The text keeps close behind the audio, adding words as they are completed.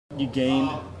you gained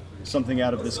something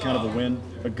out of this kind of a win,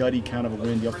 a gutty kind of a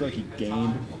win? Do you feel like you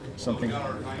gained something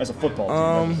as a football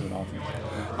team, as an offense?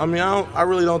 I mean, I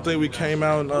really don't think we came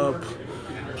out and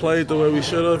played the way we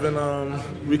should have,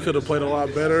 and we could have played a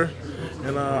lot better.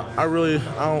 And I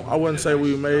wouldn't say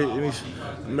we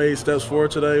made steps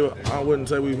forward today. I wouldn't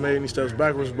say we made any steps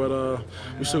backwards, but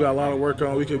we still got a lot of work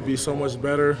on. We could be so much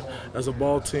better as a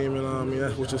ball team,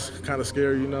 and which is kind of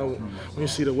scary, when you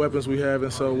see the weapons we have.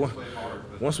 And so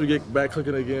once we get back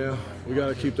clicking again, we got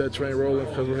to keep that train rolling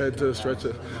because we're heading to the stretch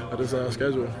of this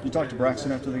schedule. You talked to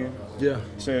Braxton after the game? Yeah.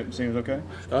 Say he was okay?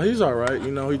 He's all right.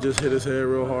 He just hit his head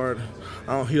real hard.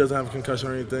 He doesn't have a concussion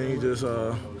or anything. He just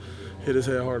hit his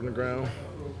head hard on the ground.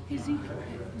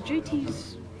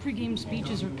 JT's pregame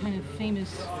speeches are kind of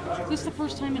famous. Is this the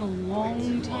first time in a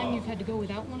long time you've had to go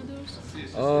without one of those?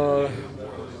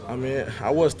 I mean, I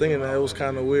was thinking that it was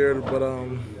kind of weird, but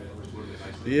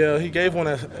yeah, he gave one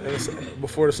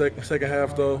before the second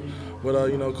half though.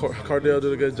 But Cardell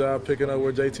did a good job picking up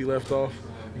where JT left off,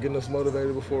 getting us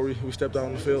motivated before we stepped out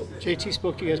on the field. JT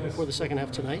spoke to you guys before the second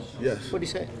half tonight? Yes. What did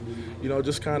he say?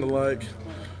 Just kind of like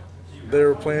they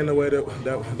were playing the way that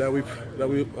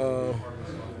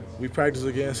we practice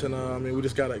against, and we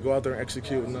just got to go out there and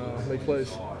execute and make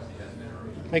plays.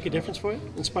 Make a difference for you?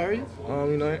 Inspire you?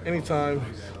 Anytime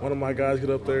one of my guys get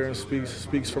up there and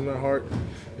speaks from their heart,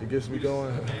 it gets me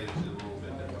going.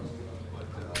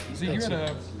 So you had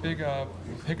a big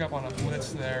pickup on a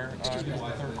blitz there in the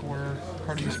third quarter.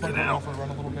 Carter, you split it off and run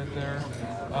a little bit there.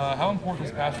 How important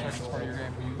is pass protection as part of your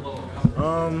game for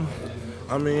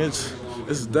you?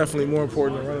 It's definitely more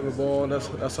important than running the ball, and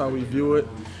that's how we view it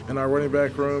in our running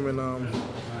back room.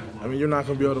 And you're not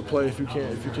going to be able to play if you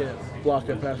can't block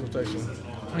that pass protection.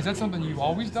 Is that something you've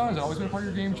always done? Has it always been a part of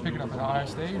your game? Did you pick it up at Ohio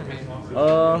State?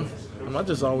 I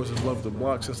just always just loved to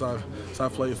block since I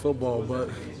played football, but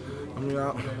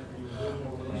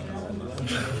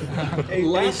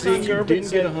Last time you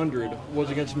didn't get 100 was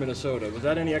against Minnesota. Was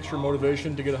that any extra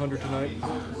motivation to get 100 tonight?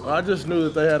 I just knew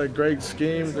that they had a great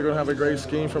scheme. They're going to have a great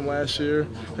scheme from last year.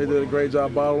 They did a great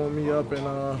job bottling me up, and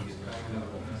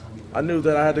I knew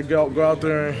that I had to go out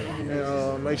there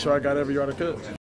and make sure I got every yard I could.